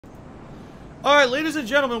Alright, ladies and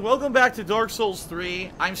gentlemen, welcome back to Dark Souls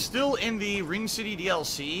 3. I'm still in the Ring City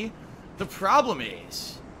DLC. The problem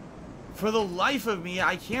is, for the life of me,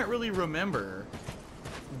 I can't really remember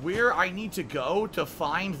where I need to go to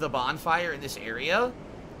find the bonfire in this area.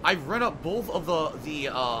 I've run up both of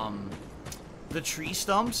the tree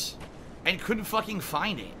stumps and couldn't fucking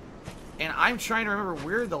find it. And I'm trying to remember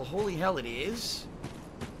where the holy hell it is.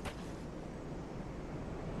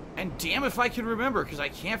 And damn if I can remember, because I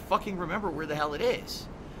can't fucking remember where the hell it is.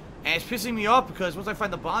 And it's pissing me off because once I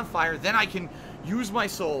find the bonfire, then I can use my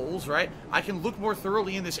souls, right? I can look more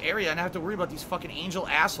thoroughly in this area and I have to worry about these fucking angel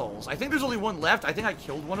assholes. I think there's only one left. I think I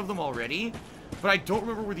killed one of them already. But I don't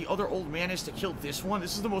remember where the other old man is to kill this one.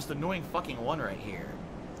 This is the most annoying fucking one right here.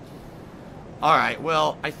 Alright,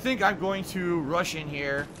 well, I think I'm going to rush in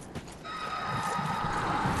here.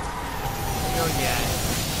 Go again.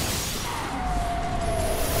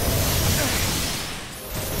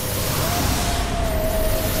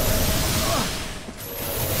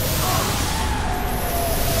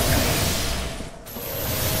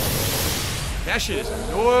 That shit is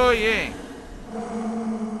annoying.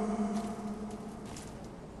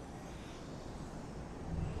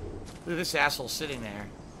 Look at this asshole sitting there.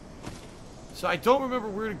 So I don't remember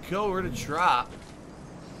where to go, where to drop.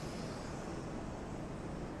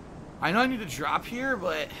 I know I need to drop here,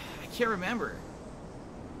 but I can't remember.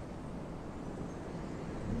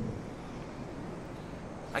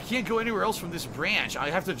 I can't go anywhere else from this branch.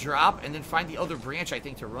 I have to drop and then find the other branch, I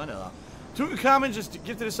think, to run up. Tutankhamun just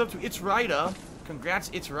gifted us up to It's Rita. Congrats,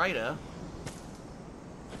 It's Rita.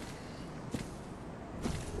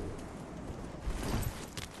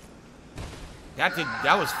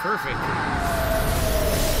 That was perfect.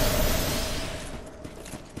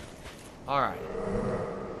 Alright.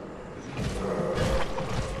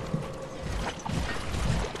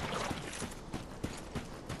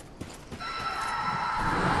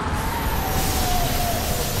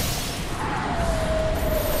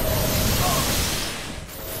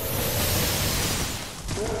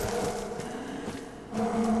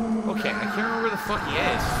 Fuck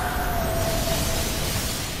yes.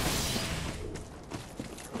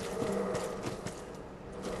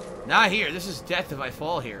 Not here. This is death if I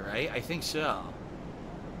fall here, right? I think so.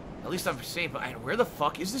 At least I'm safe, but where the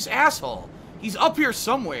fuck is this asshole? He's up here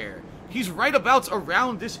somewhere. He's right about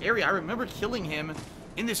around this area. I remember killing him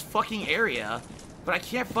in this fucking area, but I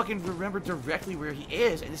can't fucking remember directly where he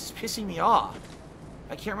is, and this is pissing me off.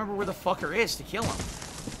 I can't remember where the fucker is to kill him.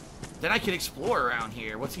 Then I can explore around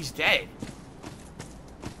here once he's dead.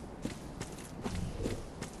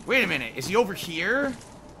 Wait a minute, is he over here?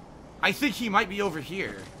 I think he might be over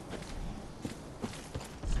here.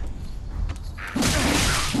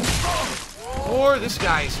 Or this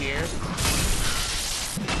guy's here.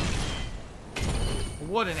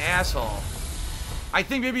 What an asshole. I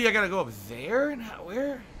think maybe I gotta go up there? Not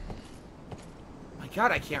where? My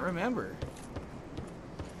god, I can't remember.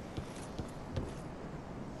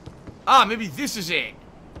 Ah, maybe this is it.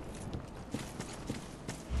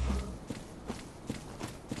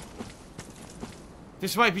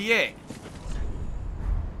 This might be it.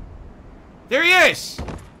 There he is!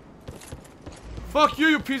 Fuck you,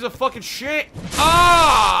 you piece of fucking shit!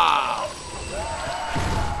 Ah!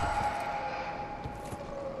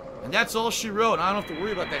 And that's all she wrote. I don't have to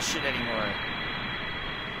worry about that shit anymore.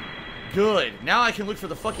 Good. Now I can look for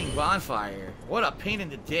the fucking bonfire. What a pain in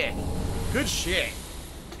the dick. Good shit.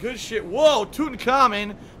 Good shit. Whoa,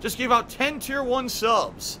 Tutankhamun just gave out 10 tier 1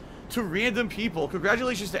 subs to random people.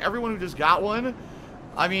 Congratulations to everyone who just got one.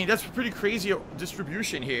 I mean, that's pretty crazy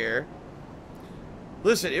distribution here.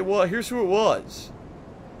 Listen, here's who it was.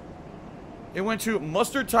 It went to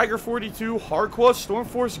Mustard Tiger 42, Hardquest,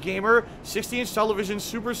 Stormforce Gamer, 60-inch television,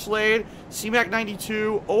 Super Slade, CMAC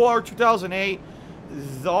 92, OR 2008,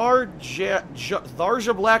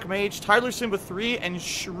 Tharja Black Mage, Tyler Simba 3, and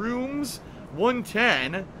Shrooms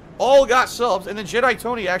 110. All got subs, and then Jedi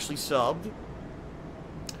Tony actually subbed.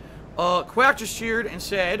 Quack just cheered and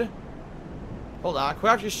said... Hold on,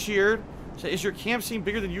 Quack just cheered. So, is your camp scene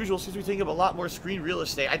bigger than usual? Seems to be taking up a lot more screen real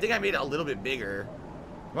estate. I think I made it a little bit bigger.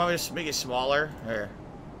 You want me to make it smaller? Or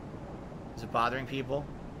is it bothering people?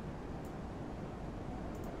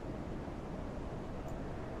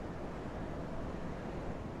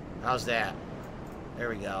 How's that? There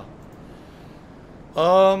we go.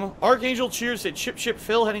 Archangel cheers said Chip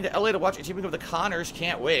Phil heading to LA to watch a taping of the Connors.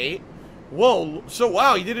 Can't wait. Whoa, so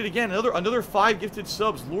wow, you did it again. Another 5 gifted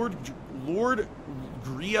subs. Lord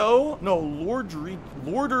Grio, no,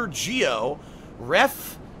 Lorder Geo,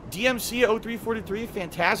 Ref, DMC 0343,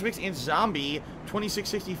 Phantasmics, and Zombie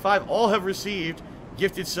 2665 all have received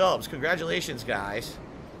gifted subs. Congratulations, guys.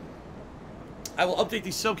 I will update the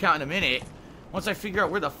sub count in a minute. Once I figure out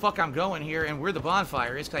where the fuck I'm going here and where the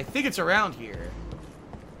bonfire is, because I think it's around here.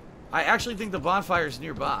 I actually think the bonfire is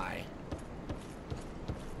nearby.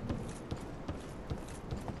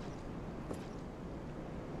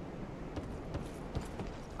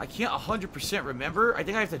 I can't 100% remember. I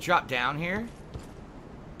think I have to drop down here. And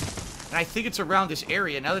I think it's around this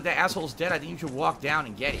area. Now that asshole's dead, I think you can walk down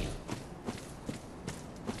and get it.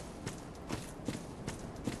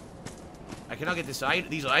 I cannot get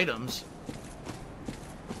these items.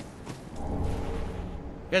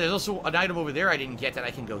 Yeah, there's also an item over there I didn't get that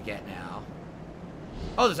I can go get now.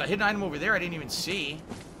 Oh, there's a hidden item over there I didn't even see.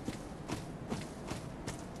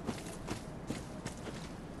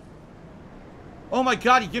 Oh my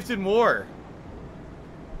god, he gifted more.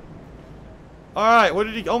 Alright, what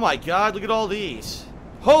did he... Oh my god, look at all these.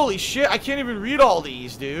 Holy shit, I can't even read all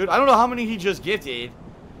these, dude. I don't know how many he just gifted.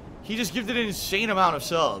 He just gifted an insane amount of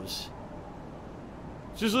subs.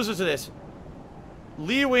 Just listen to this.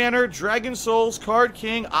 Lee Wanner, Dragon Souls, Card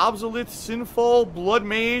King, Obsolete, Sinful, Blood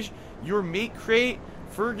Mage, Your Mate Crate,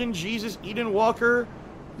 Fergan Jesus, Eden Walker,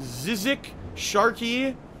 Zizik,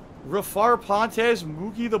 Sharky, Rafar Pontes,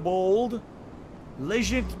 Mookie the Bold,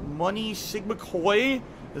 Legend Money, Sigma Koi,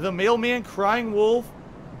 The Mailman, Crying Wolf,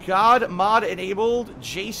 God Mod Enabled,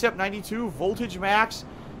 JSEP92, Voltage Max,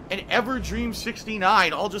 and Everdream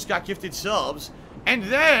 69 all just got gifted subs. And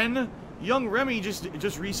then Young Remy just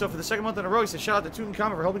resubbed for the second month in a row. He said, shout out to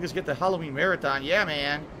Tutankhamun for helping us get the Halloween Marathon. Yeah,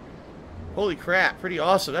 man. Holy crap. Pretty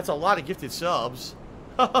awesome. That's a lot of gifted subs.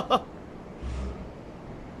 That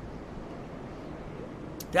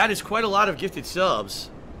is quite a lot of gifted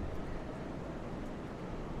subs.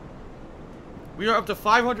 We are up to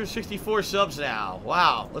 564 subs now.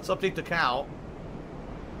 Wow. Let's update the count.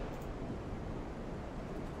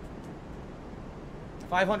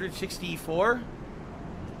 564.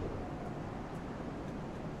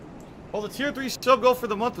 Well, the tier 3 sub goal for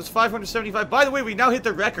the month was 575. By the way, we now hit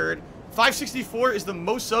the record. 564 is the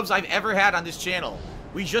most subs I've ever had on this channel.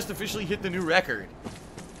 We just officially hit the new record.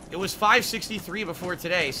 It was 563 before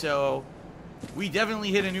today, so we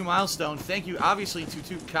definitely hit a new milestone. Thank you, obviously, to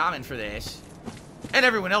Tutankhamun for this. And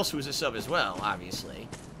everyone else who was a sub as well, obviously.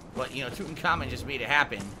 But, you know, Tutankhamun just made it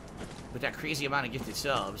happen with that crazy amount of gifted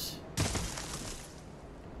subs.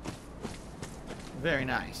 Very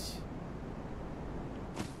nice.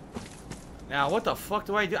 Now, what the fuck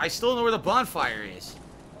do I do? I still don't know where the bonfire is.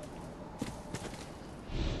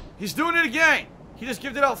 He's doing it again! He just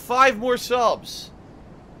gifted out 5 more subs.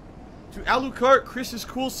 To Alucard, Chris's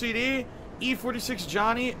Cool CD, E46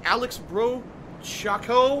 Johnny, Alex Bro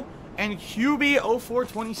Chaco, and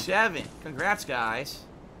QB0427. Congrats, guys.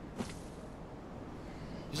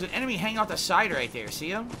 There's an enemy hanging out the side right there. See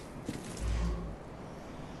him?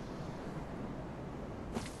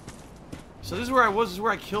 So this is where I was. This is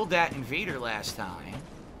where I killed that invader last time.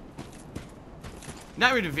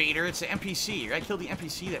 Not an invader. It's an NPC. I killed the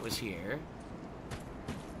NPC that was here.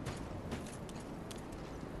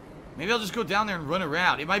 Maybe I'll just go down there and run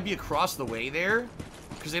around. It might be across the way there,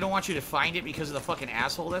 because they don't want you to find it because of the fucking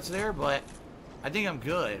asshole that's there, but I think I'm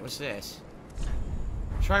good. What's this?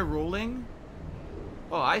 Try rolling?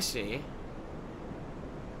 Oh, I see.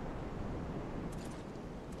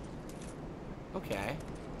 Okay.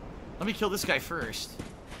 Let me kill this guy first.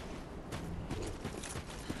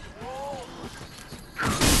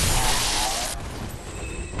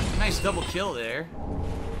 Nice double kill there.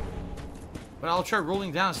 But I'll try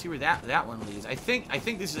rolling down and see where that one leads. I think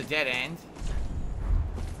this is a dead end.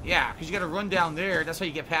 Yeah, because you gotta run down there. That's how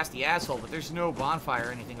you get past the asshole, but there's no bonfire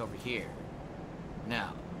or anything over here. No.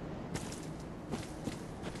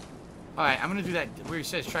 Alright, I'm gonna do that where he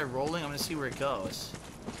says try rolling. I'm gonna see where it goes.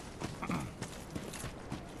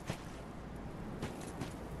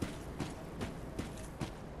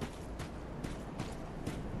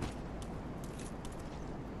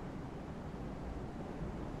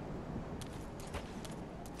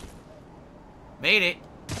 Made it.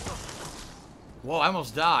 Whoa, I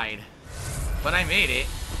almost died. But I made it.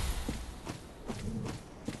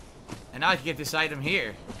 And now I can get this item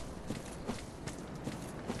here.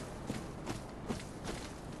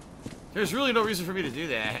 There's really no reason for me to do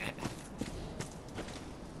that.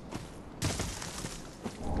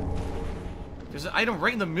 There's an item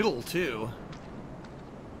right in the middle, too.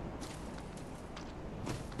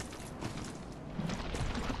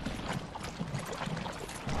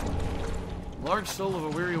 Large soul of a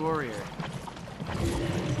weary warrior.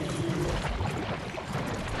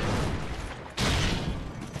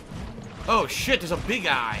 Oh shit, there's a big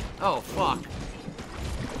eye. Oh fuck.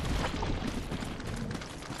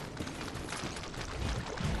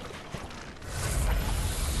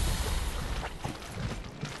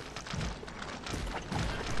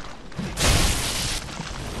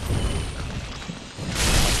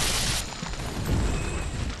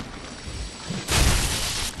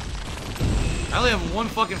 one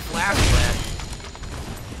fucking flash left.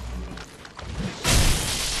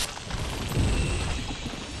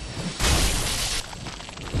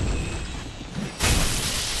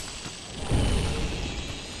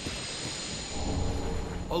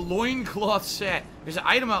 A loincloth set. There's an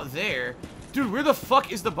item out there. Dude, where the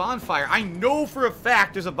fuck is the bonfire? I know for a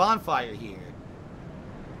fact there's a bonfire here.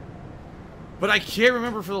 But I can't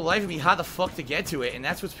remember for the life of me how the fuck to get to it. And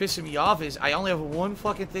that's what's pissing me off is I only have one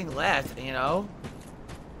fucking thing left, you know?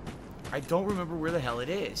 I don't remember where the hell it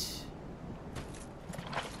is.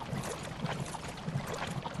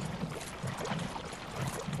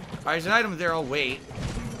 Alright, there's an item there. I'll wait.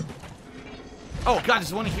 Oh, God,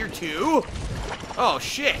 there's one here, too? Oh,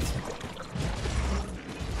 shit.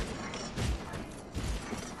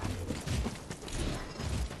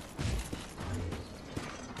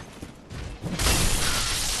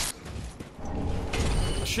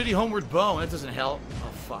 A shitty homeward bone. That doesn't help. Oh,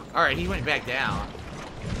 fuck. Alright, he went back down.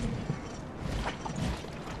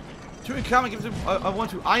 Two in common gifted one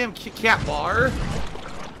to I am Kit Kat Bar.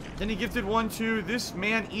 Then he gifted one to This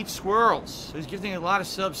Man Eats Squirrels. So he's gifting a lot of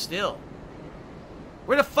subs still.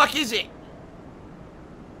 Where the fuck is it?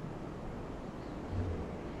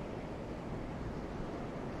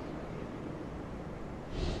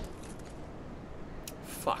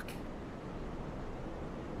 Fuck.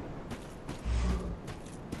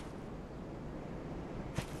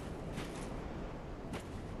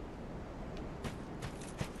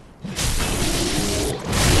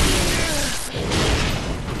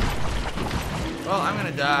 Well, I'm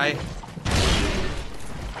gonna die.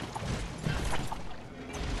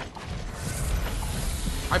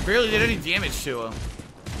 I barely did any damage to him.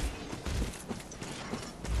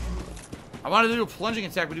 I wanted to do a plunging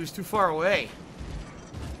attack, but he was too far away.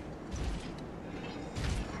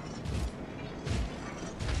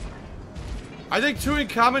 I think Two in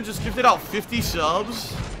Common just gifted out 50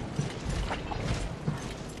 subs.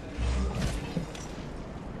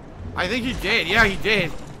 I think he did. Yeah, he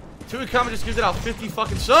did. Two in Common just gifted out 50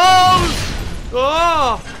 fucking subs!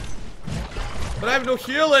 Oh! But I have no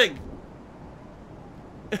healing.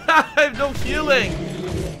 I have no healing.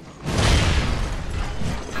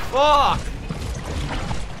 Fuck.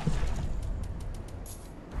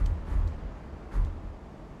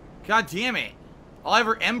 God damn it. All I have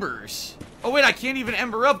are embers. Oh wait, I can't even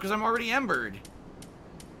ember up because I'm already embered.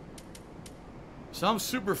 So I'm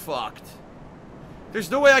super fucked. There's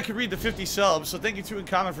no way I could read the 50 subs, so thank you Two in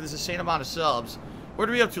Common for this insane amount of subs. What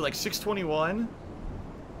are we up to, like 621?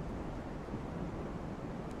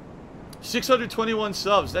 621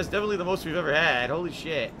 subs. That's definitely the most we've ever had. Holy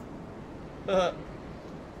shit.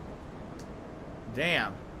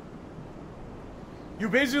 Damn. You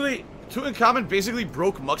basically... Two in Common basically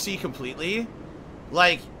broke Muxie completely.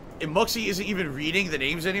 Like, and Muxie isn't even reading the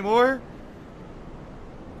names anymore.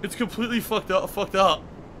 It's completely fucked up.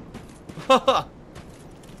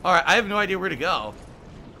 Alright, I have no idea where to go.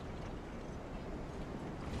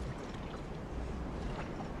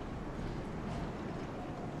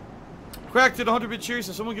 Crack did 100-bit cheers,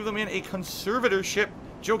 so someone give the man a conservatorship.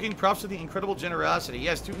 Joking, props to the incredible generosity.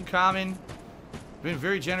 Yes, Two in Common. Been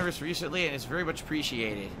very generous recently, and it's very much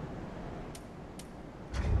appreciated.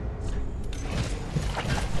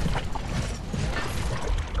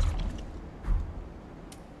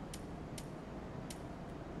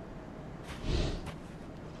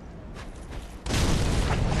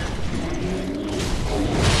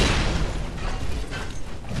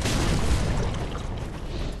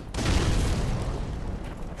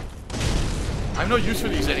 I have no use for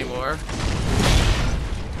these anymore.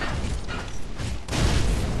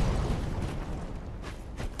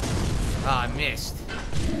 Ah, I missed.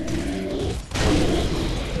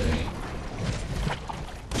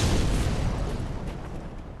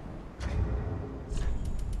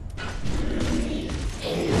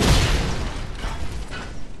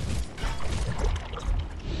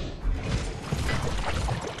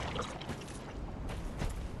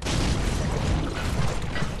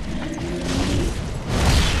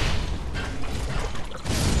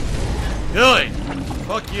 Good.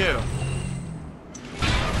 Fuck you.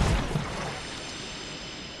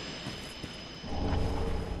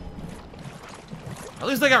 At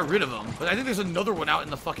least I got rid of them. But I think there's another one out in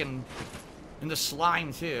the fucking... in the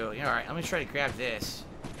slime, too. Yeah, alright, let me try to grab this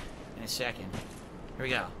in a second. Here we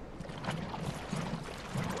go.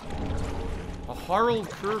 A Harald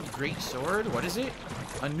curved great sword? What is it?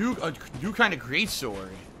 A new kind of great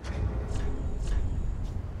sword.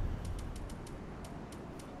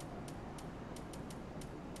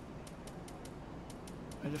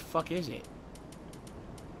 Where the fuck is it?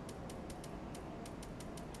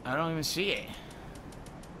 I don't even see it.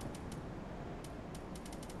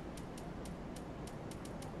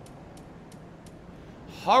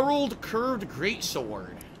 Harald Curved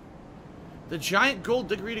Greatsword. The giant gold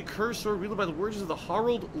decorated curved sword wielded by the warriors of the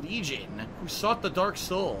Harald Legion, who sought the Dark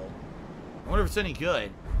Soul. I wonder if it's any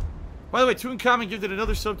good. By the way, Tutankhamun gifted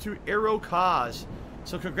another sub to Arrow Cause.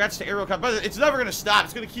 So congrats to Arrow Cause. By the way, it's never going to stop.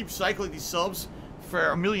 It's going to keep cycling these subs for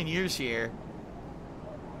a million years here.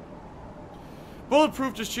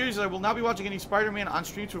 Bulletproof just cheers. I will not be watching any Spider-Man on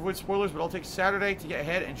stream to avoid spoilers, but I'll take Saturday to get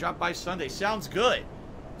ahead and drop by Sunday. Sounds good.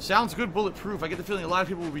 Sounds good, Bulletproof. I get the feeling a lot of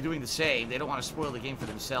people will be doing the same. They don't want to spoil the game for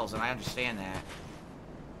themselves, and I understand that.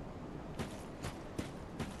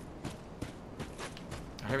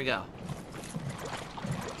 Here we go.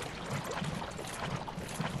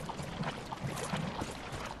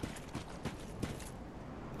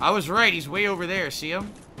 I was right. He's way over there. See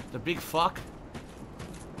him? The big fuck.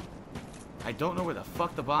 I don't know where the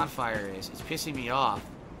fuck the bonfire is. It's pissing me off.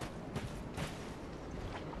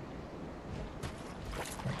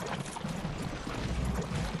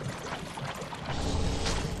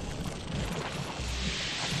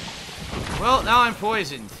 Well, now I'm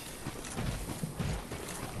poisoned.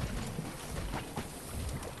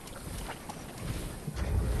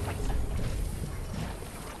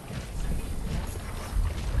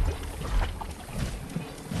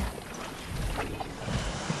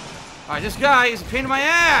 Alright, this guy is a pain in my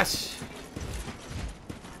ass!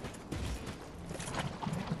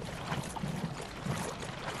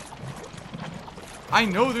 I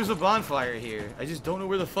know there's a bonfire here. I just don't know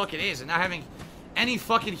where the fuck it is. And not having any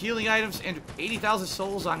fucking healing items and 80,000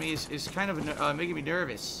 souls on me is kind of making me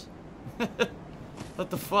nervous. What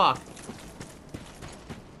the fuck?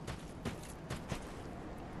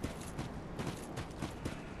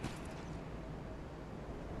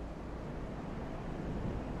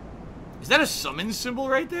 Is that a summon symbol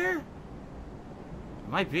right there? It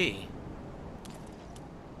might be.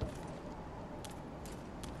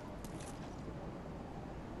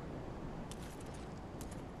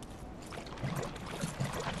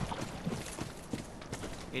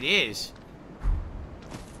 It is.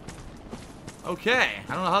 Okay.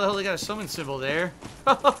 I don't know how the hell they got a summon symbol there.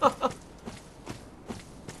 I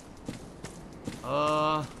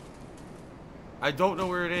don't know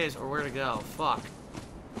where it is or where to go. Fuck.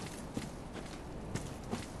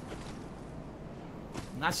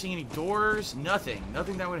 I'm not seeing any doors. Nothing.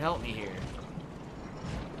 Nothing that would help me here.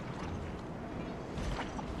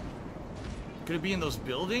 Could it be in those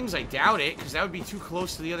buildings? I doubt it, because that would be too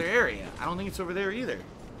close to the other area. I don't think it's over there either.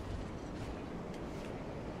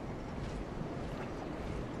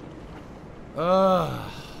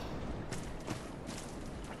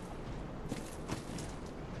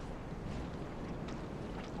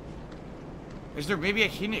 Is there maybe a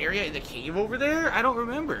hidden area in the cave over there? I don't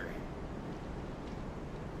remember.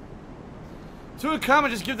 Tutankhamun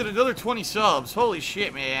just gifted another 20 subs. Holy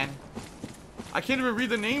shit, man. I can't even read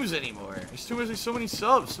the names anymore. There's so many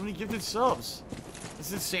subs. So many gifted subs.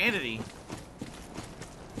 It's insanity.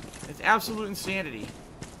 It's absolute insanity.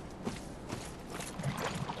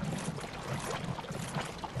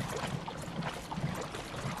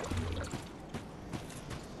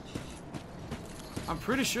 I'm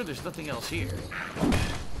pretty sure there's nothing else here.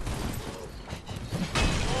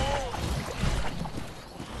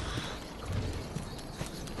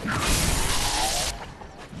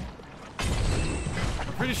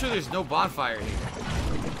 I'm pretty sure there's no bonfire here.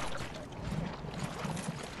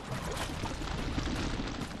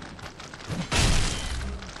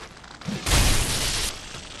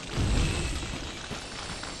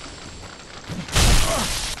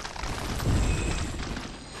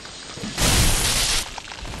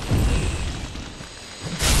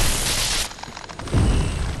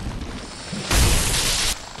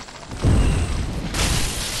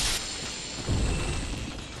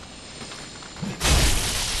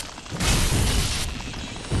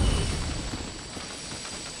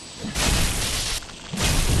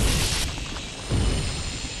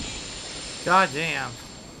 God damn.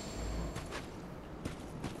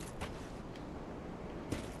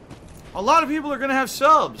 A lot of people are gonna have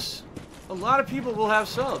subs. A lot of people will have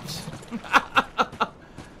subs. I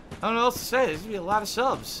don't know what else to say. There's gonna be a lot of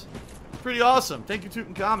subs. It's pretty awesome. Thank you,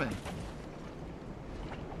 Tutankhamun.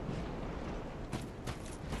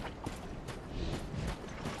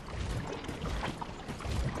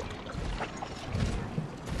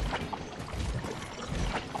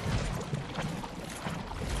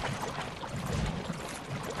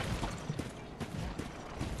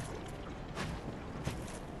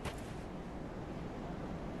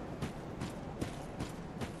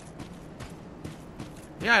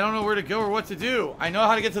 Yeah, I don't know where to go or what to do. I know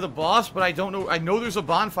how to get to the boss, but I don't know. I know there's a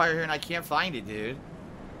bonfire here and I can't find it, dude.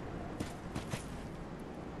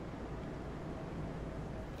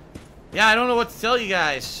 Yeah, I don't know what to tell you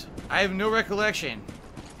guys. I have no recollection.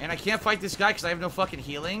 And I can't fight this guy because I have no fucking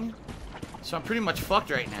healing. So I'm pretty much fucked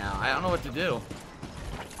right now. I don't know what to do.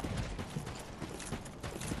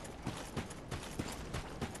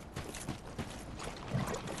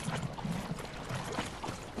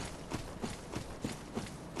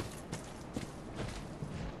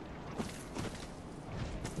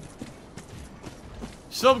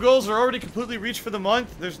 Sub goals are already completely reached for the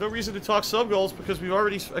month. There's no reason to talk sub goals because we've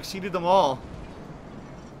already exceeded them all.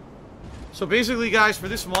 So basically, guys, for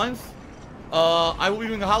this month, I will be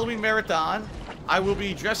doing a Halloween marathon. I will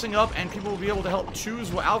be dressing up, and people will be able to help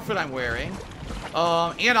choose what outfit I'm wearing.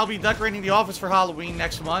 And I'll be decorating the office for Halloween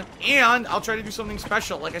next month. And I'll try to do something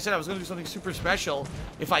special. Like I said, I was going to do something super special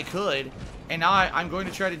if I could. And now I'm going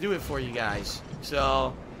to try to do it for you guys.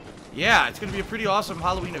 So, yeah, it's going to be a pretty awesome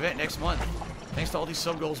Halloween event next month. Thanks to all these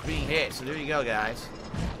sub goals being hit. So there you go, guys.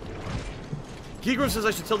 Geekroom says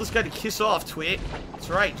I should tell this guy to kiss off, twit. That's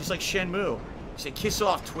right, just like Shenmue. He said kiss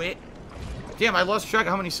off, twit. Damn, I lost track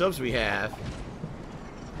of how many subs we have.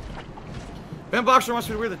 Ben Boxer wants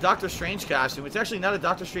me to wear the Doctor Strange costume. It's actually not a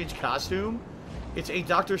Doctor Strange costume. It's a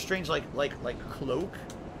Doctor Strange, like cloak.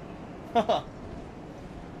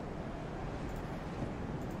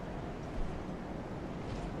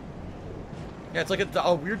 Yeah, it's like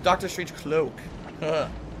a weird Doctor Strange cloak.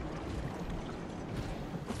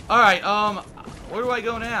 Alright, where do I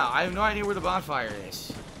go now? I have no idea where the bonfire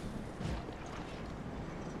is.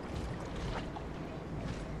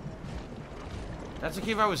 That's the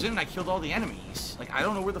cave I was in and I killed all the enemies. Like, I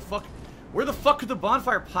don't know where the fuck could the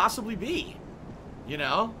bonfire possibly be? You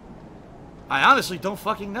know? I honestly don't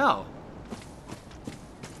fucking know.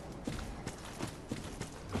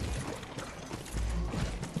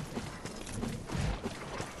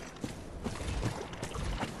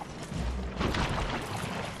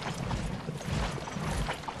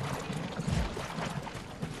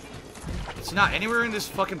 It's not anywhere in this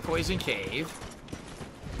fucking poison cave.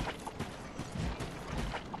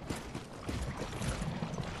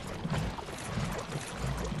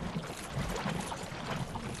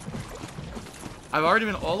 I've already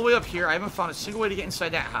been all the way up here. I haven't found a single way to get inside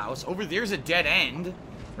that house. Over there's a dead end,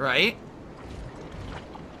 right?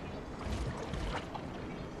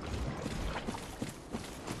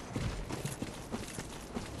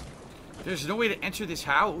 There's no way to enter this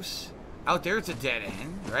house. Out there, it's a dead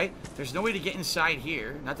end, right? There's no way to get inside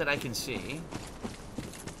here. Not that I can see.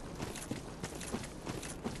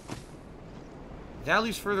 That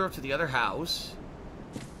leads further up to the other house.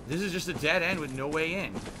 This is just a dead end with no way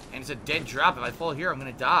in. And it's a dead drop. If I fall here, I'm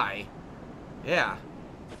gonna die. Yeah.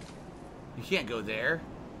 You can't go there.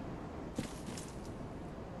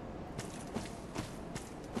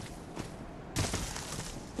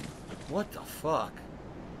 What the fuck?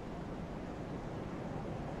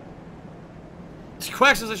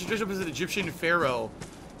 Quack says I should dress up as an Egyptian pharaoh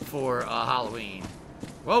for Halloween.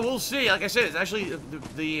 Well, we'll see. Like I said, it's actually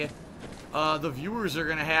the viewers are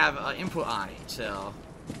gonna have input on it. So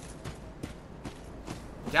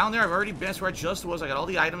down there, I've already been. That's where I just was. I got all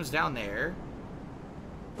the items down there.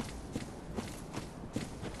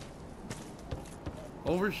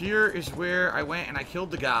 Over here is where I went and I killed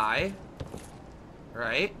the guy.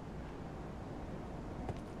 Right?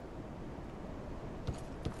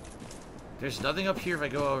 There's nothing up here if I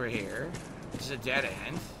go over here. This is a dead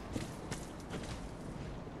end.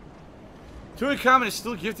 Tutankhamun is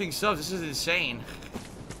still gifting subs. This is insane.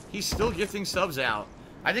 He's still gifting subs out.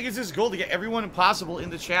 I think it's his goal to get everyone possible in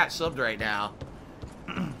the chat subbed right now.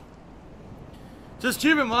 Just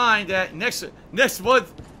keep in mind that next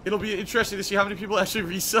month, it'll be interesting to see how many people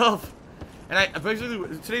actually resub. And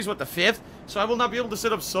basically, today's what, the 5th? So I will not be able to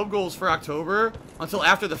set up sub goals for October until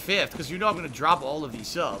after the 5th, because you know I'm going to drop all of these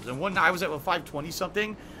subs. And one night I was at 520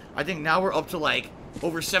 something. I think now we're up to like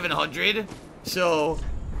over 700. So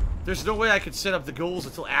there's no way I could set up the goals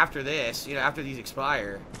until after this, you know, after these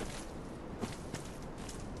expire.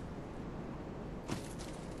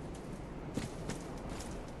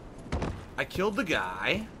 I killed the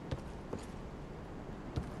guy.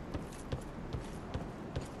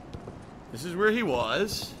 This is where he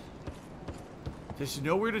was. There's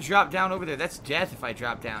nowhere to drop down over there. That's death if I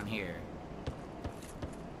drop down here.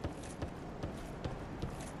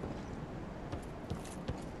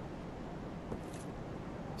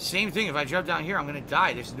 Same thing. If I drop down here, I'm going to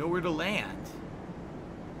die. There's nowhere to land.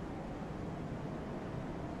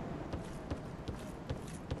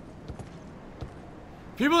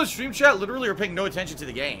 People in stream chat literally are paying no attention to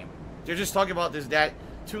the game. They're just talking about this, that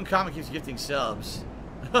Tutankhamun keeps gifting subs.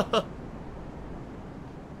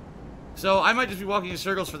 So I might just be walking in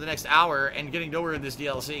circles for the next hour and getting nowhere in this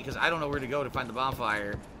DLC because I don't know where to go to find the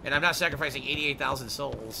bonfire. And I'm not sacrificing 88,000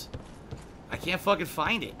 souls. I can't fucking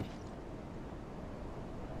find it.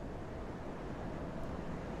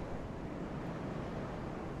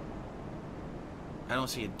 I don't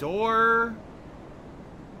see a door.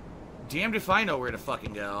 Damned if I know where to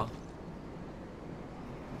fucking go.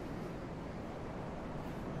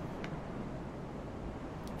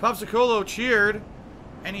 Popsicolo cheered,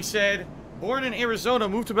 and he said, born in Arizona,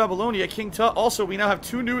 moved to Babylonia, King Tut. Also, we now have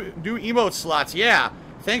 2 new emote slots. Yeah,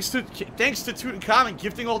 thanks to Tutankhamun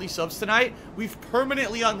gifting all these subs tonight, we've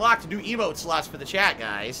permanently unlocked new emote slots for the chat,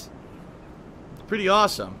 guys. Pretty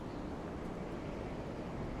awesome.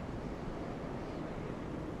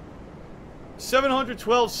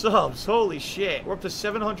 $712 subs. Holy shit. We're up to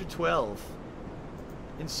 712.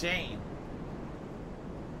 Insane.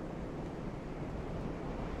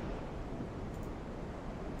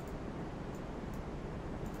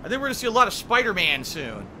 I think we're going to see a lot of Spider-Man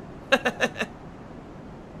soon. We're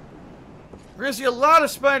going to see a lot of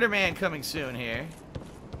Spider-Man coming soon here.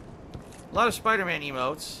 A lot of Spider-Man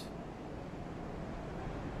emotes.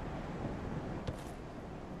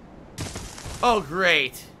 Oh,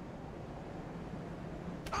 great.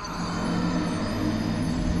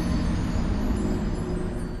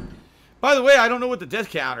 By the way, I don't know what the death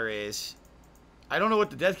counter is. I don't know what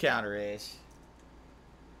the death counter is.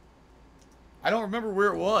 I don't remember where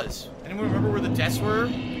it was. Anyone remember where the deaths were?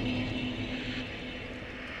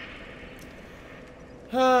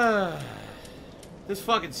 This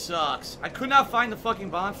fucking sucks. I could not find the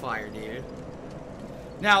fucking bonfire, dude.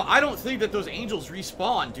 Now, I don't think that those angels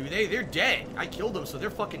respawn, do they? They're dead. I killed them, so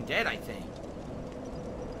they're fucking dead, I think.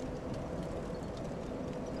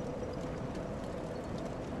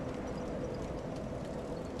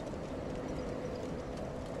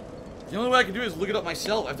 The only way I can do it is look it up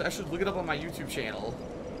myself. I should look it up on my YouTube channel.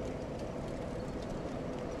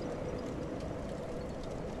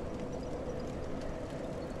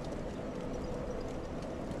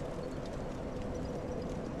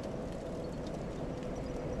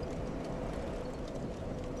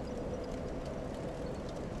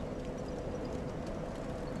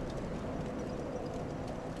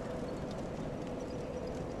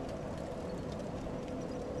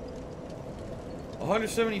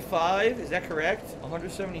 $175, is that correct?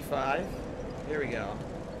 175. There we go.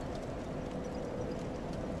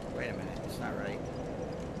 Wait a minute, it's not right.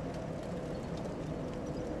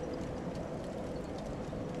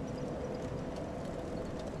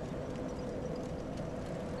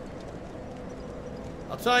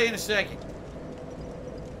 I'll tell you in a second.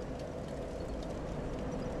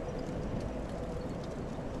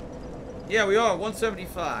 Yeah, we are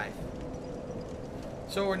 175.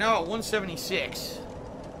 So we're now at 176.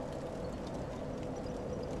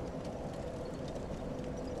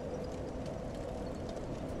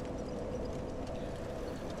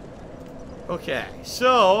 Okay,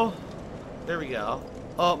 so there we go.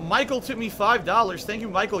 Michael tipped me $5. Thank you,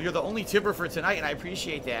 Michael. You're the only tipper for tonight, and I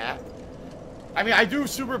appreciate that. I mean, I do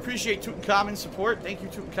super appreciate Tutankhamun's support. Thank you,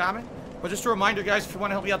 Tutankhamun. But just a reminder, guys, if you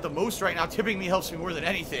want to help me out the most right now, tipping me helps me more than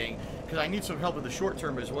anything, because I need some help in the short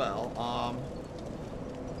term as well.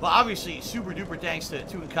 But obviously, super duper thanks to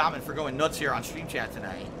Tutankhamun for going nuts here on Stream Chat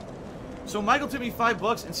tonight. So Michael tipped me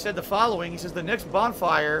 $5 and said the following. He says, the next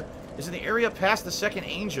bonfire is in the area past the second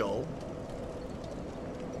angel.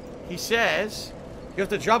 He says, you have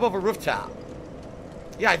to drop off a rooftop.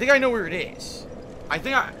 Yeah, I think I know where it is. I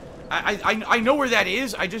think I know where that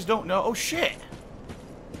is. I just don't know. Oh, shit.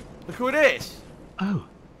 Look who it is. Oh,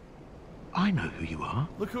 I know who you are.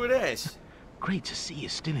 Look who it is. Great to see you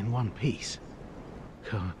still in one piece.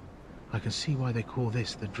 I can see why they call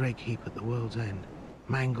this the dreg heap at the world's end.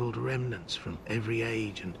 Mangled remnants from every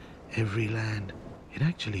age and every land. It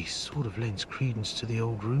actually sort of lends credence to the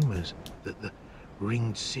old rumors that the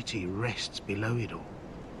ringed city rests below it all.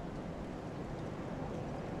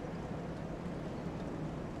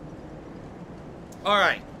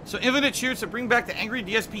 Alright, so Infinite cheers to bring back the angry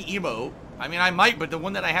DSP emote. I mean, I might, but the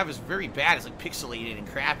one that I have is very bad. It's like pixelated and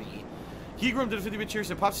crappy. Hegroom did a 50-bit cheers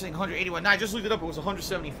and Pop's saying 181. Nah, I just looked it up. It was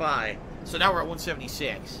 175. So now we're at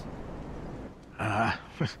 176.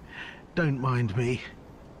 Don't mind me.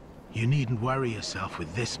 You needn't worry yourself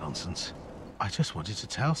with this nonsense. I just wanted to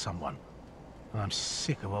tell someone. And I'm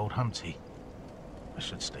sick of old Humpty. I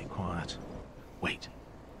should stay quiet. Wait.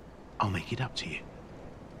 I'll make it up to you.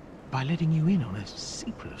 By letting you in on a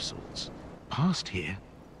secret of sorts. Past here,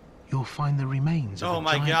 you'll find the remains of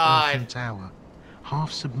a giant earthen tower, half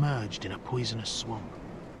submerged in a poisonous swamp.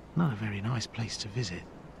 Not a very nice place to visit.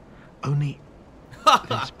 Only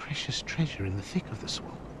there's precious treasure in the thick of the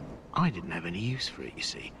swamp. I didn't have any use for it, you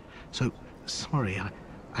see. So, sorry,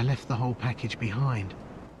 I left the whole package behind.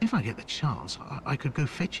 If I get the chance, I could go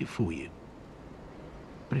fetch it for you.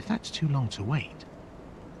 But if that's too long to wait,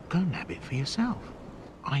 go nab it for yourself.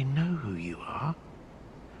 I know who you are.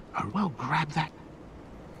 Oh, well, grab that.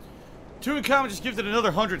 Tutankhamun just gifted another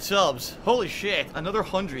 100 subs. Holy shit, another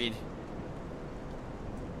 100.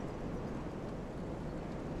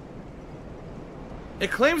 It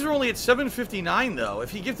claims we're only at 759 though. If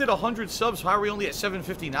he gifted 100 subs, how are we only at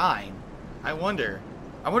 759? I wonder.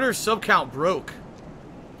 I wonder if sub count broke.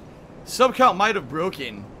 Sub count might have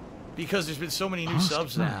broken because there's been so many new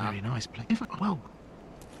subs now. Very nice place. Well,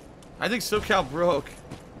 I think sub count broke.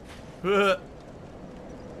 Alright,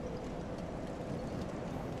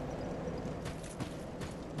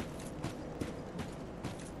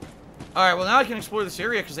 well now I can explore this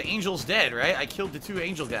area because the angel's dead, right? I killed the 2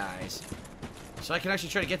 angel guys. So I can actually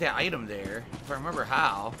try to get that item there, if I remember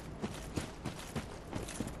how.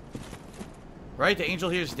 Right? The angel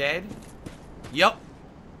here is dead? Yep.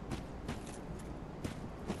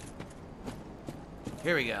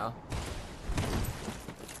 Here we go.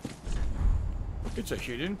 It's a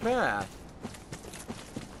hidden path.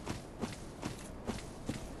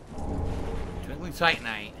 Twinkling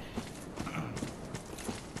Titanite.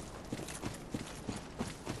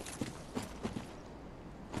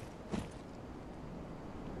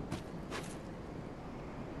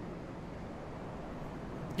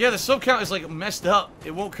 Yeah, the sub count is like messed up. It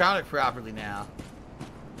won't count it properly now.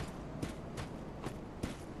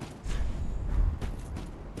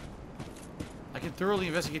 I can thoroughly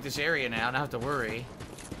investigate this area now, not have to worry.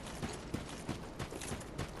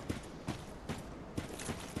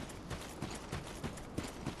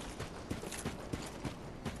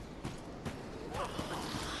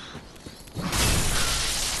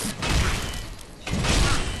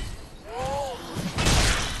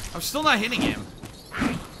 I'm still not hitting him.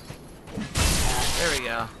 There we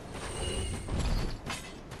go.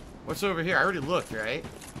 What's over here? I already looked, right?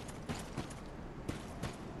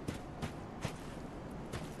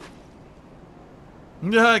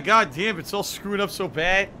 God damn, it's all screwing up so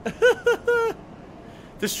bad.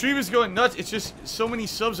 The stream is going nuts. It's just so many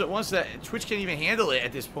subs at once that Twitch can't even handle it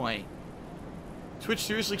at this point. Twitch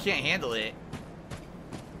seriously can't handle it.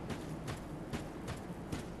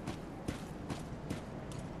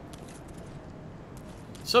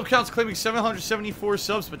 Sub count's claiming 774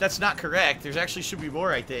 subs, but that's not correct. There's actually should be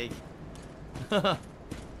more, I think.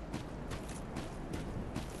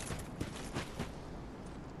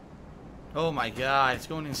 Oh my god, it's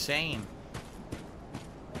going insane.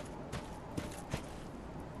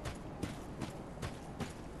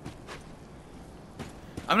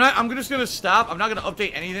 I'm just gonna stop. I'm not gonna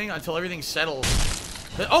update anything until everything settles.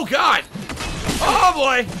 Oh god! Oh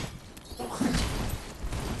boy!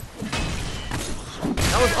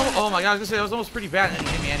 That was, oh my god, I was gonna say that was almost pretty bad and then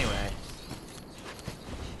he hit me anyway.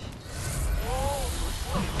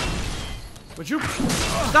 Would you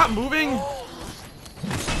stop moving?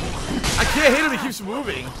 I can't hit him, he keeps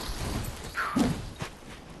moving.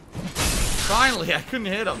 Finally, I couldn't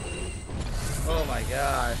hit him. Oh my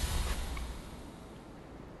god.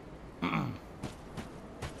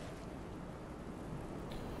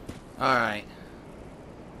 Alright.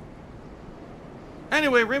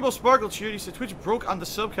 Anyway, Rainbow Sparkle cheered. He said Twitch broke on the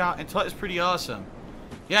sub count and Tut is pretty awesome.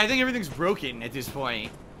 Yeah, I think everything's broken at this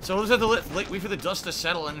point. So we'll just have to wait for the dust to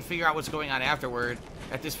settle and figure out what's going on afterward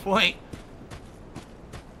at this point.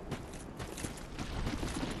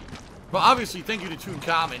 Well, obviously, thank you to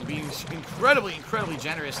Tutankhamun being incredibly, incredibly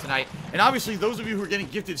generous tonight. And obviously, those of you who are getting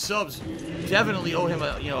gifted subs definitely owe him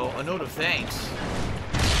a, a note of thanks.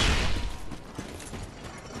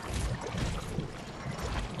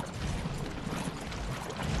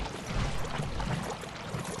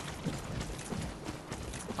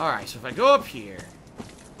 Alright, so if I go up here,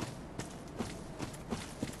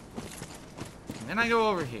 and then I go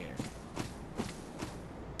over here,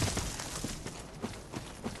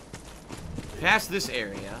 past this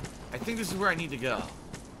area, I think this is where I need to go.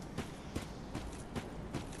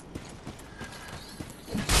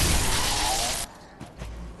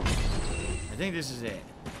 I think this is it.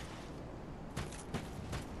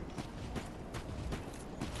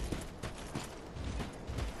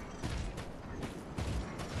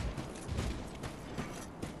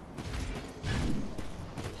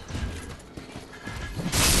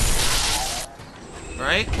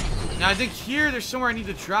 Right? Now I think here there's somewhere I need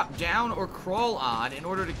to drop down or crawl on in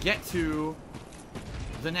order to get to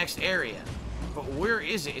the next area. But where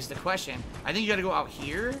is it is the question. I think you gotta go out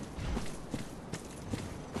here.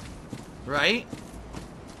 Right?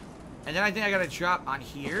 And then I think I gotta drop on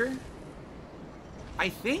here. I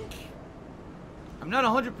think? I'm not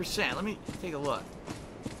 100%. Let me take a look.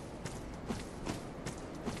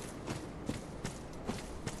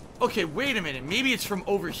 Okay, wait a minute. Maybe it's from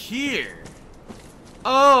over here.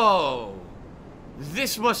 Oh.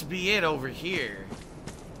 This must be it over here.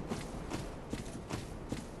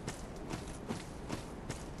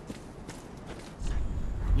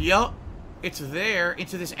 Yup. It's there,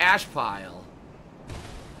 into this ash pile.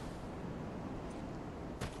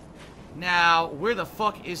 Now, where the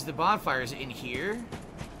fuck is the bonfire? Is it in here?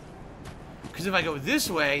 Because if I go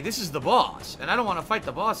this way, this is the boss. And I don't want to fight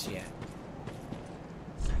the boss yet.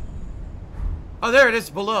 Oh, there it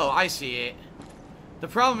is below. I see it. The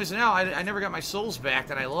problem is now I never got my souls back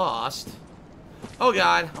that I lost. Oh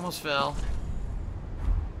god, almost fell.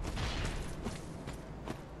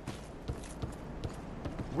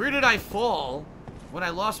 Where did I fall when I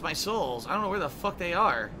lost my souls? I don't know where the fuck they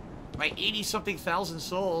are. My 80-something thousand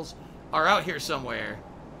souls are out here somewhere.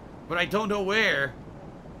 But I don't know where.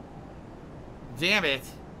 Damn it.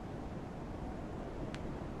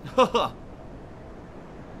 Haha.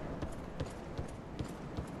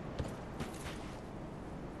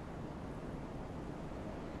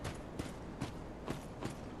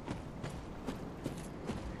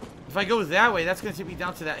 If I go that way, that's going to take me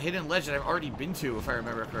down to that hidden ledge that I've already been to, if I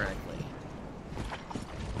remember correctly.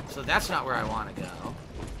 So that's not where I want to go.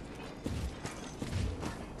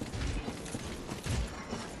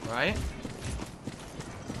 Right?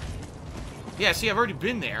 Yeah, see, I've already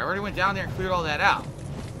been there. I already went down there and cleared all that out.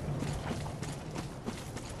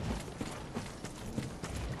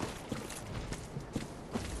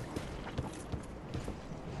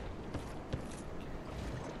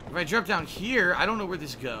 If I drop down here, I don't know where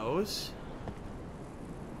this goes.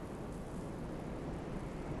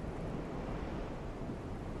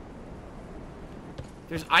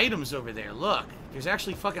 There's items over there. Look. There's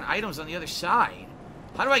actually fucking items on the other side.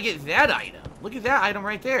 How do I get that item? Look at that item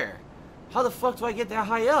right there. How the fuck do I get that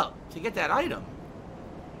high up to get that item?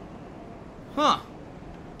 Huh.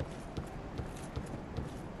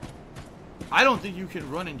 I don't think you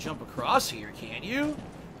can run and jump across here, can you?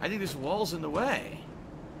 I think this wall's in the way.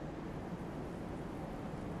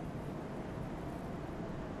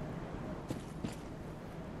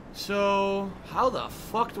 So, how the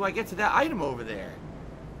fuck do I get to that item over there?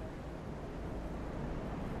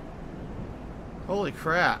 Holy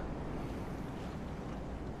crap.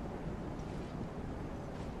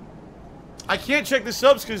 I can't check the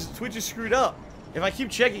subs because Twitch is screwed up. If I keep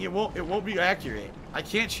checking, it won't be accurate. I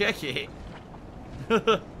can't check it.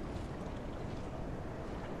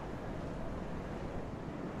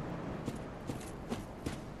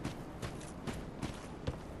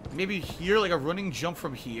 Maybe here, like a running jump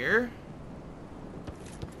from here?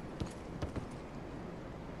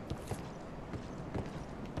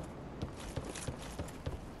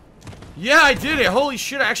 Yeah, I did it! Holy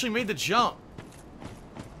shit, I actually made the jump.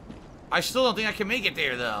 I still don't think I can make it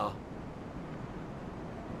there, though.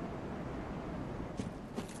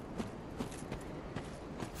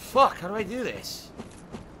 Fuck, how do I do this?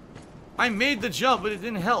 I made the jump, but it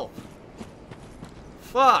didn't help.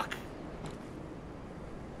 Fuck.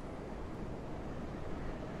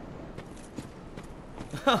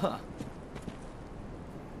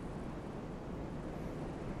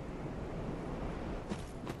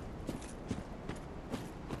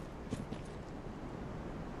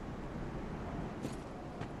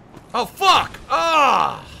 Oh, fuck!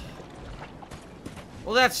 Ah!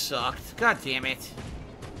 Well, that sucked. God damn it.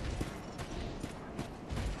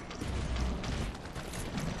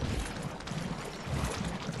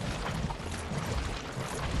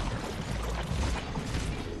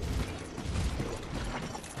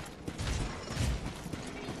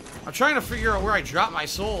 I'm trying to figure out where I dropped my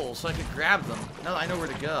souls so I could grab them. Now that I know where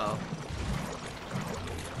to go.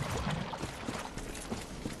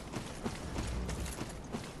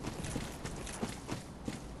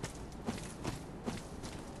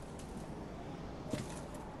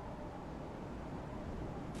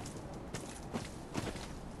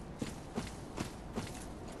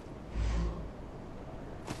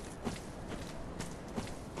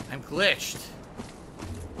 I'm glitched.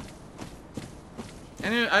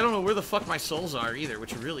 And I don't know where the fuck my souls are either,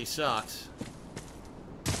 which really sucks.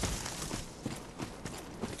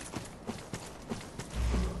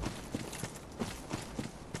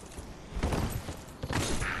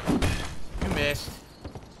 You missed.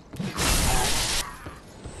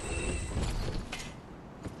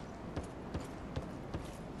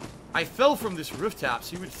 I fell from this rooftop,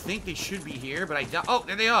 so you would think they should be here, but I doubt. Oh,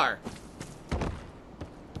 there they are.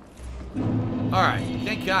 Alright,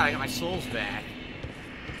 thank God I got my souls back.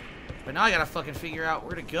 But now I gotta fucking figure out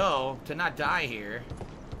where to go to not die here.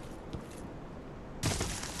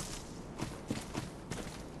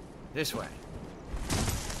 This way.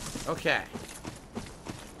 Okay.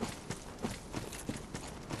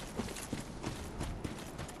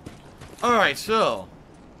 Alright, so.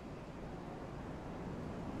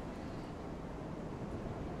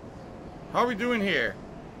 How are we doing here?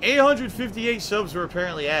 858 subs we're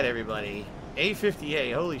apparently at, everybody.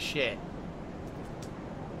 858, holy shit.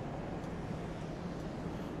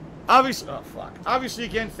 Obviously, oh fuck. Obviously,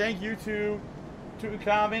 again, thank you to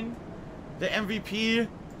Common, the MVP,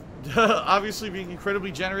 obviously being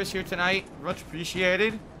incredibly generous here tonight. Much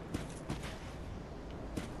appreciated.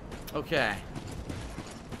 Okay.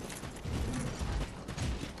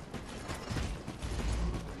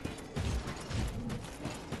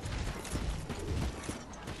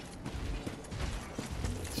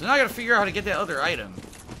 So now I gotta figure out how to get that other item.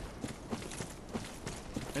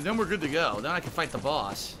 And then we're good to go. Then I can fight the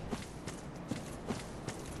boss.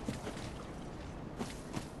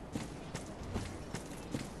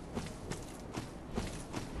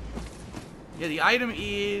 Yeah, the item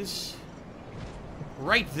is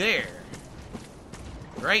right there.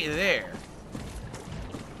 Right there.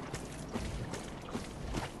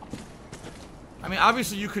 I mean,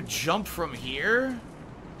 obviously you could jump from here,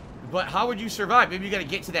 but how would you survive? Maybe you gotta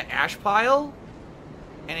get to that ash pile,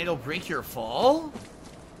 and it'll break your fall?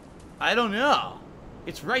 I don't know.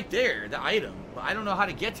 It's right there, the item, but I don't know how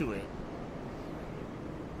to get to it.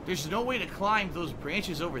 There's no way to climb those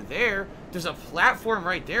branches over there. There's a platform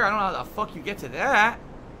right there. I don't know how the fuck you get to that.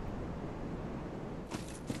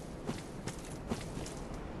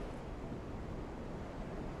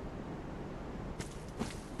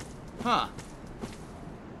 Huh.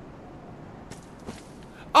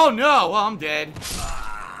 Oh no! Well, I'm dead.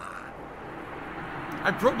 I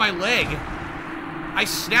broke my leg. I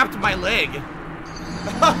snapped my leg.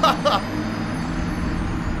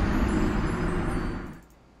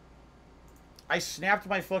 I snapped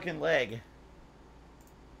my fucking leg.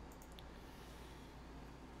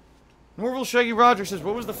 Norval Shaggy Roger says,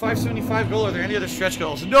 what was the 575 goal? Are there any other stretch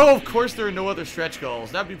goals? No, of course there are no other stretch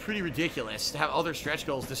goals. That'd be pretty ridiculous to have other stretch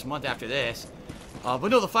goals this month after this. But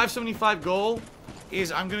no, the 575 goal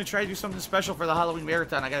is I'm going to try to do something special for the Halloween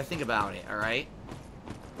Marathon. I got to think about it, alright?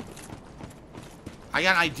 I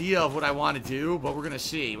got an idea of what I want to do, but we're going to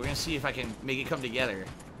see. We're going to see if I can make it come together.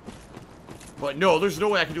 But no, there's no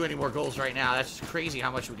way I can do any more goals right now. That's just crazy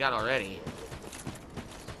how much we got already.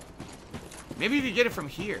 Maybe you can get it from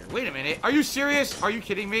here. Wait a minute. Are you serious? Are you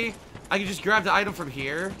kidding me? I can just grab the item from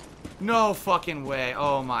here? No fucking way.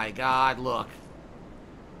 Oh my god, look.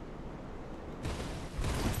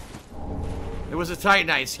 It was a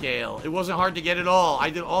Titanite scale. It wasn't hard to get at all.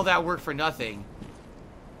 I did all that work for nothing.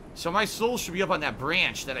 So my soul should be up on that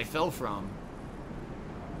branch that I fell from.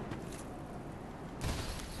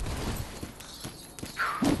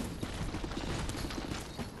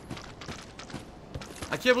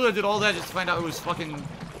 I can't believe I did all that just to find out it was fucking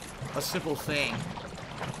a simple thing.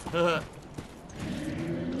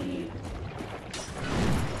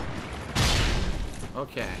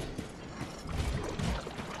 Okay.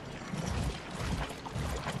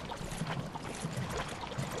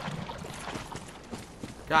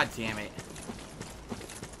 God damn it.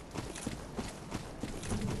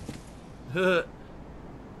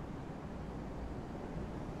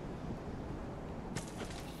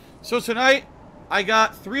 So tonight, I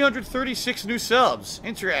got 336 new subs.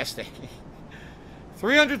 Interesting.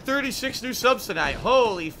 336 new subs tonight.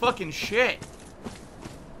 Holy fucking shit.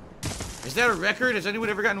 Is that a record? Has anyone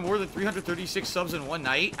ever gotten more than 336 subs in one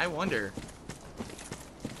night? I wonder.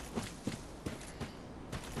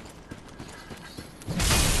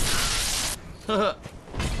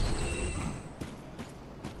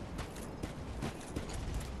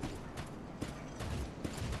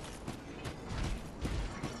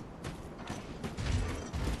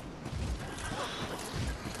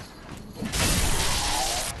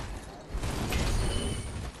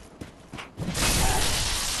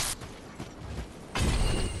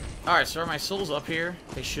 Alright, so are my souls up here?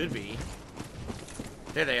 They should be.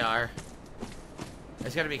 There they are. I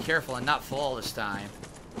just gotta be careful and not fall this time.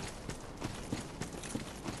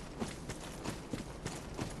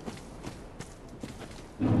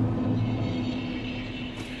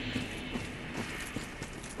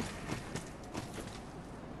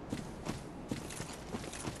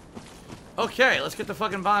 Okay, let's get the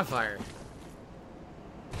fucking bonfire.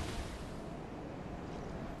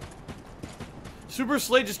 Super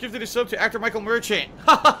Slade just gifted a sub to actor Michael Merchant.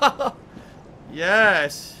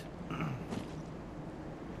 Yes.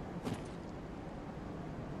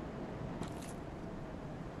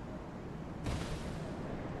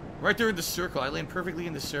 Right there in the circle. I land perfectly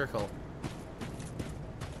in the circle.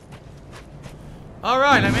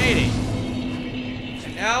 Alright, I made it.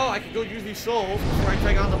 And now I can go use these souls before I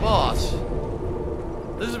take on the boss.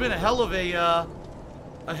 This has been a hell of a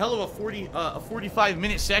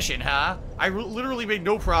 45-minute session, huh? I literally made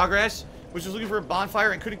no progress. Was just looking for a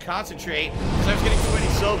bonfire and couldn't concentrate because I was getting too many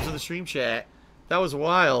subs in the stream chat. That was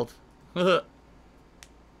wild. We're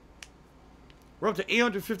up to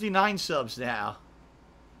 859 subs now.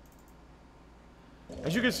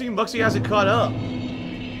 As you can see, Muxie hasn't caught up.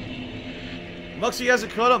 Muxie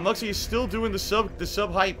hasn't caught up. Muxie is still doing the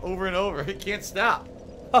sub hype over and over. It can't stop.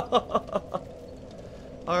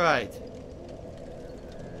 Alright.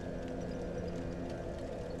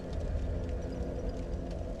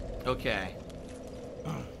 Okay.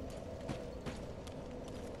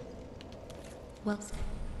 Well,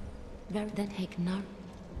 where then take now?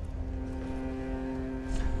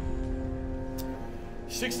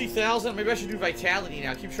 60,000? Maybe I should do vitality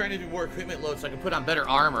now. Keep trying to do more equipment loads so I can put on better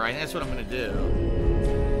armor. I think that's what I'm gonna do.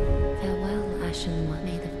 Farewell, Ashen One.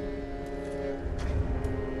 May the...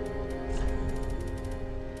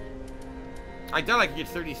 I doubt I could get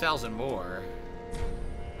 30,000 more.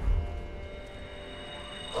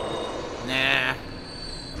 Nah.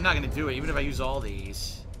 I'm not gonna do it, even if I use all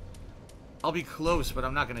these. I'll be close, but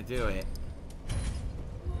I'm not gonna do it.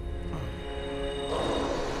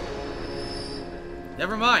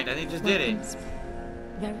 Never mind, I think I just did it.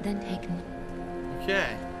 Where then taken?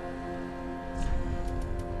 Okay.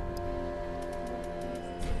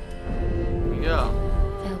 Here we go.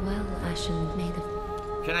 Farewell, Ashen. May the...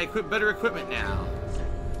 Can I equip better equipment now?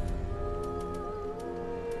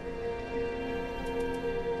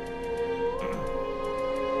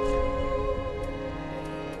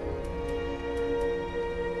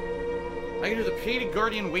 I can do the Painted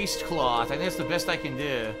Guardian Waistcloth. I think that's the best I can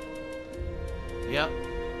do. Yep.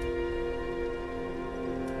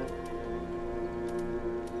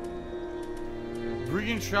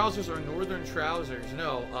 Brilliant trousers are northern trousers.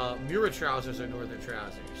 No, Mura trousers are northern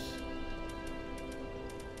trousers.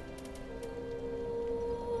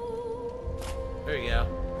 There you go.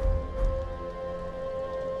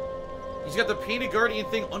 He's got the Painted Guardian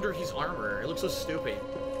thing under his armor. It looks so stupid.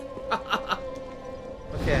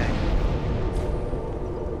 Okay.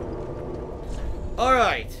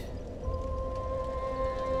 Alright.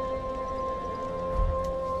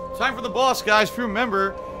 Time for the boss, guys. If you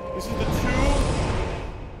remember, this is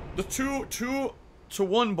the two to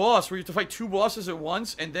one boss where you have to fight two bosses at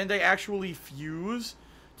once, and then they actually fuse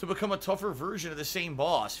to become a tougher version of the same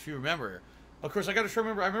boss, if you remember. Of course, I gotta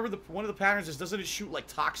remember, I remember one of the patterns is, doesn't it shoot like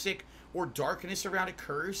toxic or darkness around a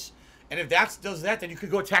curse? And if that does that, then you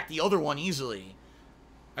could go attack the other one easily.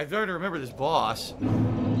 I've got to remember this boss.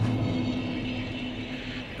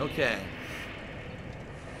 Okay.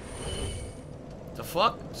 The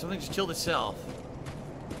fuck? Something just killed itself.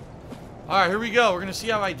 Alright, here we go. We're gonna see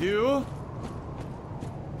how I do.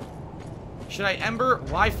 Should I Ember?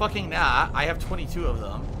 Why fucking not? I have 22 of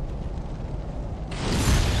them.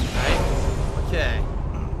 Alright. Okay.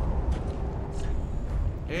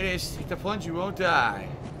 Here it is. Take the plunge, you won't die.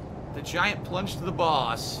 The giant plunge to the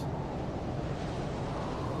boss.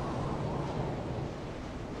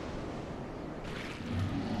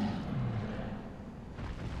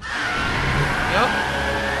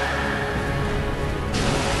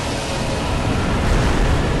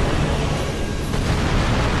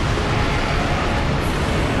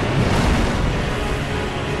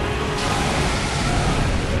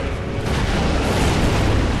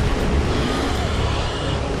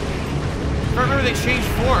 They change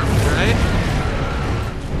forms, right?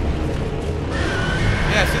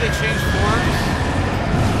 Yeah, see they change forms.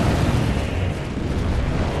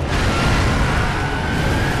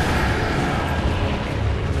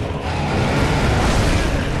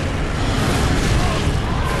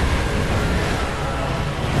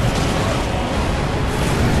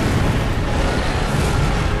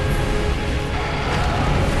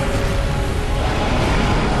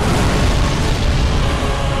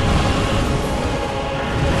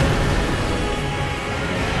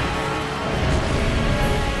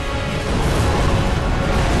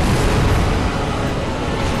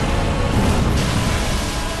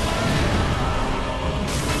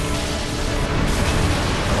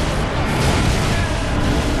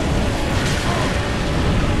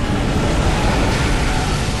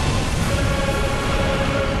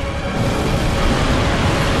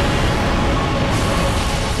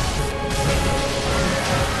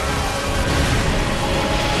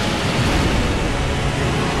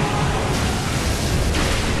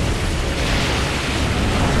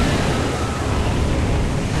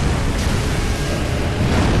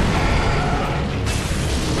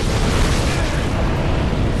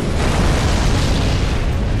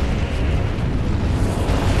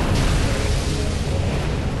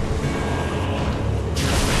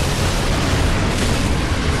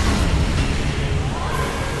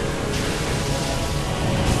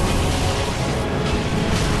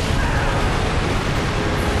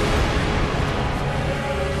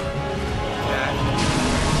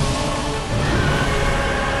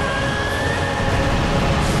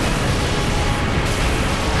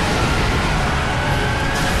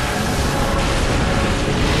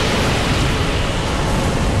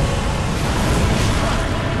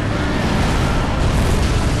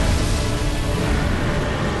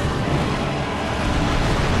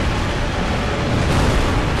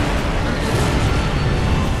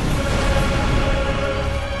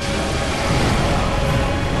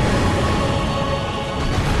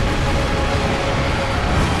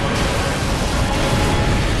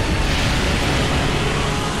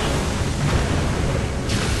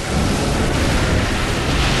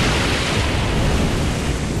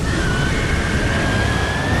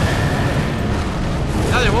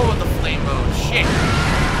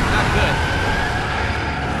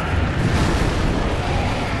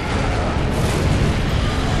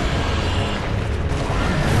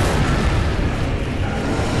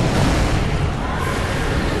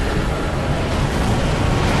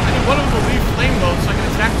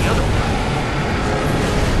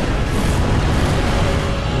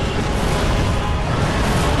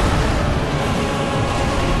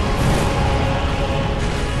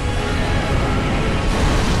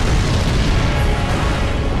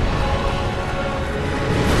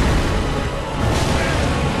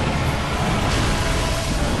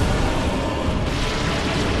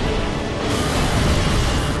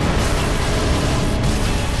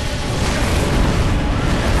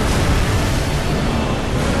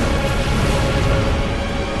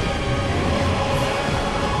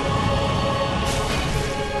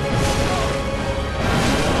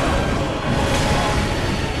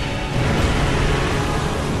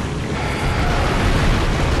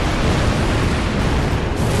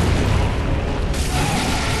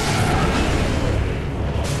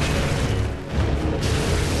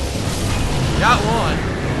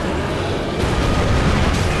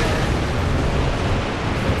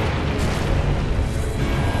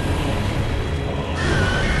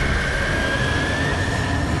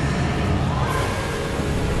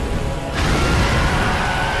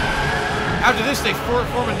 After this, they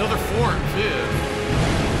form another form, too.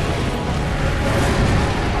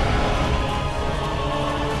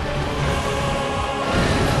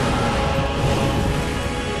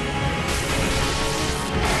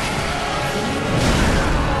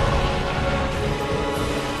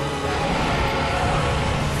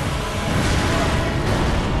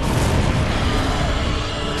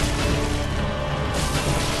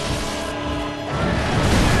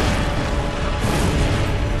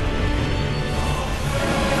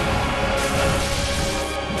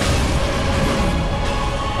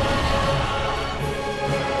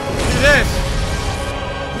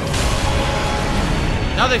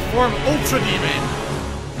 Now they form Ultra Demon.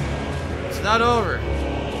 It's not over.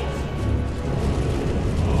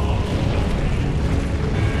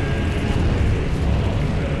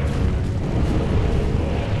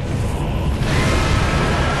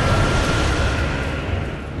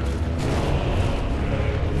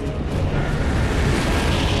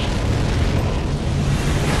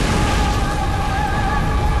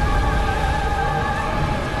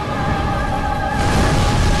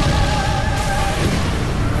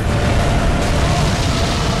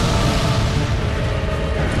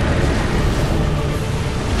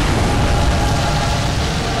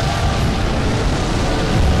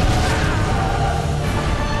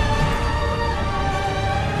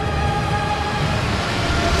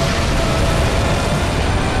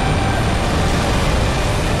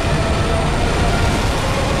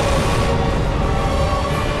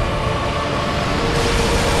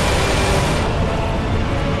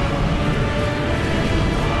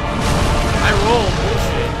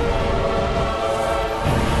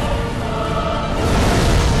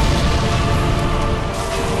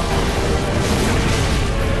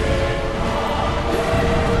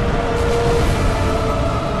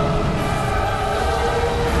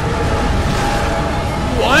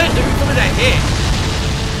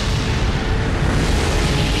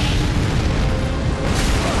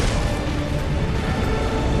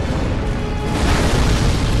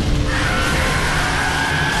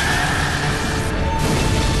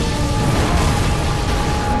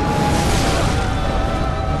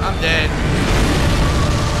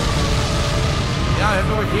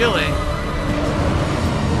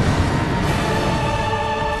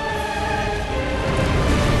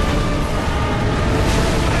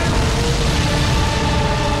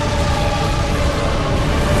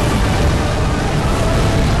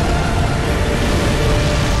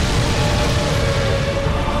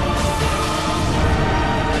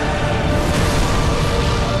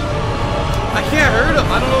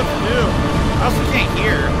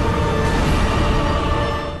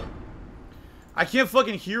 I can't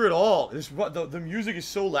fucking hear it all. The music is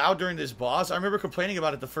so loud during this boss. I remember complaining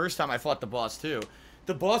about it the first time I fought the boss too.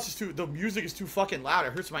 The music is too fucking loud.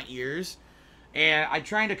 It hurts my ears. And I'm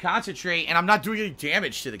trying to concentrate and I'm not doing any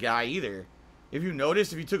damage to the guy either. If you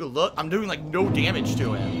noticed, if you took a look, I'm doing like no damage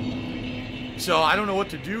to him. So I don't know what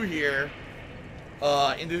to do here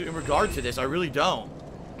in regard to this. I really don't.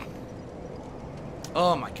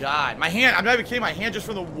 Oh my god. My hand, I'm not even kidding, my hand just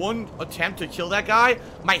from the one attempt to kill that guy,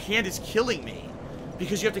 my hand is killing me.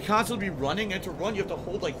 Because you have to constantly be running, and to run you have to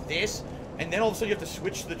hold like this, and then all of a sudden you have to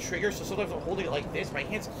switch to the trigger, so sometimes I'm holding it like this. My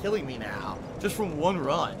hand's killing me now. Just from one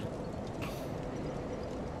run.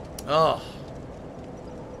 Ugh.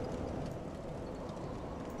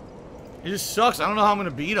 It just sucks. I don't know how I'm gonna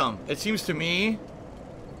beat him. It seems to me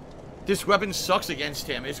this weapon sucks against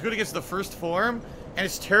him. It's good against the first form, and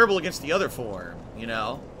it's terrible against the other form, you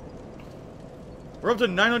know? We're up to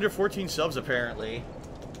 914 subs, apparently.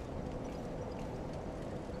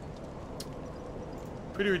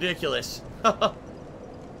 Pretty ridiculous. Fuck.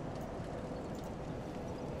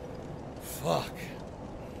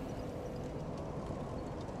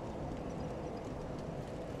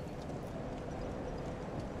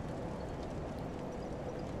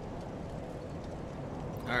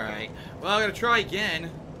 Alright. Well, I gotta try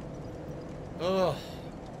again. Ugh.